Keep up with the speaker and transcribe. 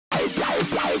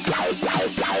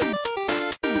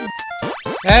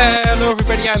Hello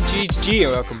everybody, I'm GHG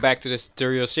and welcome back to this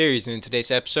tutorial series. And in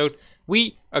today's episode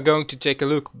we are going to take a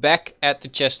look back at the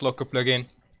chest locker plugin.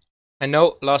 I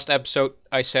know last episode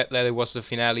I said that it was the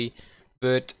finale,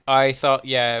 but I thought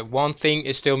one thing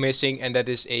is still missing, and that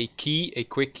is a key, a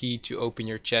quick key to open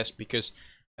your chest. Because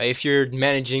if you're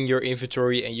managing your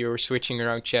inventory and you're switching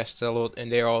around chests a lot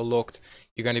and they're all locked,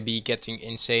 you're going to be getting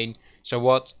insane. So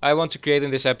what I want to create in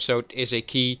this episode is a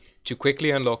key to quickly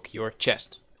unlock your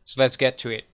chest. So let's get to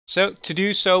it. So to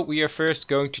do so, we are first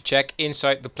going to check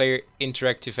inside the player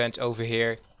interact event over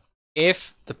here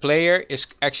if the player is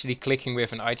actually clicking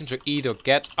with an item. So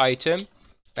e.get item,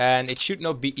 and it should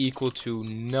not be equal to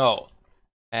null.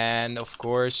 And of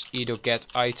course e.get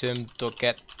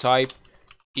item.get type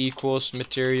equals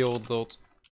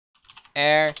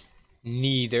material.air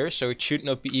neither. So it should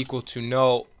not be equal to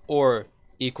null or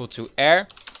equal to air.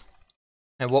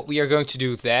 And what we are going to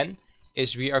do then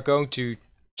is we are going to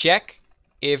check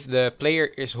if the player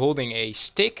is holding a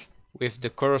stick with the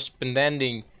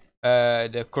corresponding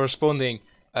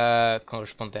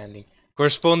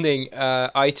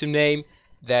item name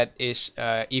that is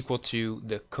equal to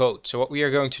the code. So what we are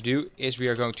going to do is we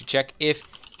are going to check if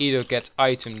e.get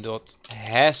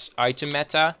item.has item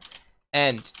meta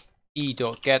and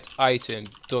e.get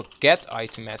item.get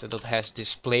item meta has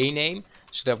display name,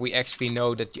 so that we actually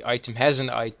know that the item has an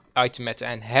item meta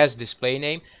and has display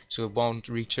name, so it won't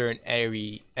return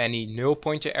any null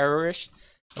pointer errors.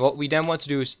 And what we then want to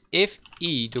do is if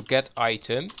e.get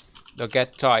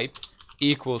item.get type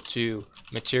equal to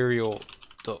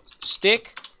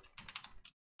material.stick,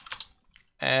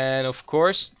 and of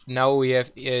course now we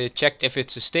have checked if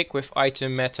it's a stick with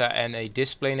item meta and a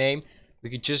display name.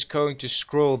 We're just going to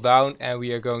scroll down and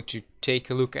we are going to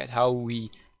take a look at how we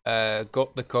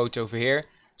got the code over here.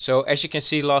 So as you can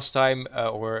see, last time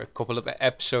or a couple of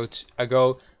episodes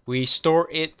ago, we store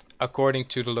it according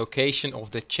to the location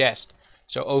of the chest.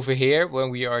 So over here,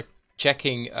 when we are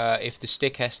checking if the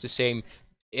stick has the same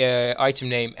item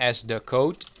name as the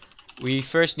code, we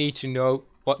first need to know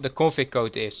what the config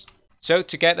code is. So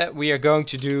to get that, we are going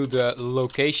to do the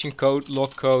location code,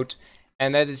 log code,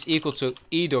 and that is equal to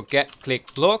e.get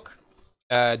click block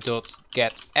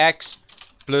 .get x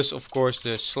plus of course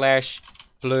the slash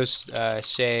plus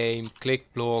same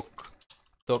click block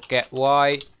 .get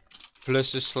y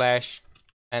plus the slash,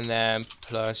 and then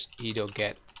plus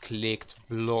e.get clicked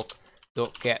block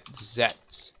 .get z.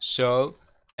 So,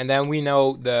 and then we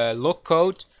know the log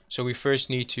code, so we first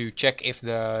need to check if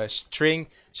the string,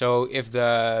 so if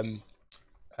the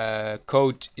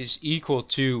code is equal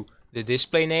to the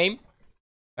display name.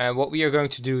 And what we are going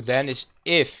to do then is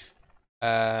if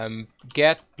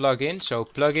get plugin, so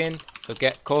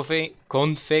plugin.get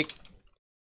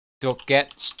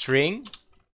config.get string,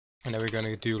 and then we're going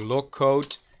to do log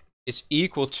code is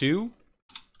equal to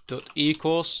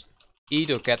equals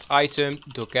e.get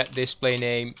item.get display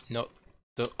name, not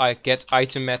get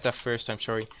item meta first,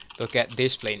 .get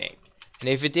display name. And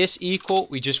if it is equal,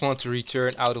 we just want to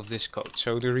return out of this code.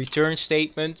 So the return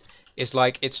statement is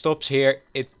like it stops here,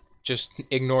 it just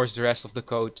ignores the rest of the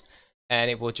code and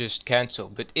it will just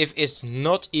cancel. But if it's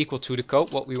not equal to the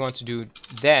code, what we want to do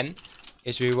then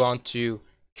is we want to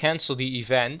cancel the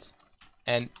event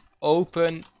and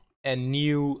open a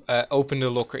new open the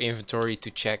locker inventory to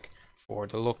check for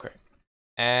the locker.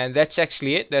 And that's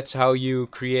actually it. That's how you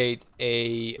create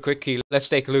a quick key. Let's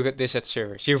take a look at this at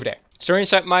server. See you over there. So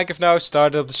inside Mike have now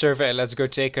started up the server, and let's go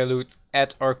take a look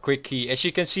at our quick key. As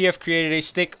you can see, I've created a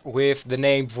stick with the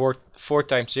name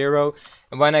 4x0,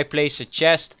 and when I place a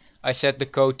chest, I set the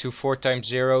code to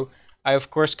 4x0. I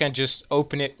of course can just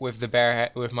open it with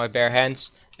my bare hands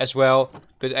as well,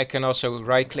 but I can also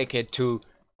right click it to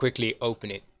quickly open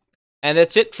it. And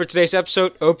that's it for today's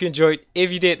episode. Hope you enjoyed.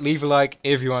 If you did, leave a like.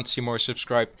 If you want to see more,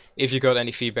 subscribe. If you got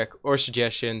any feedback or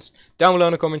suggestions, down below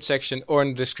in the comment section or in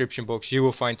the description box, you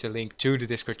will find a link to the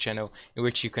Discord channel, in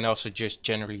which you can also just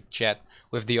generally chat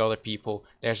with the other people.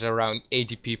 There's around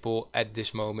 80 people at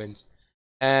this moment.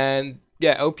 And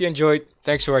yeah, hope you enjoyed.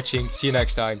 Thanks for watching. See you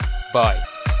next time. Bye.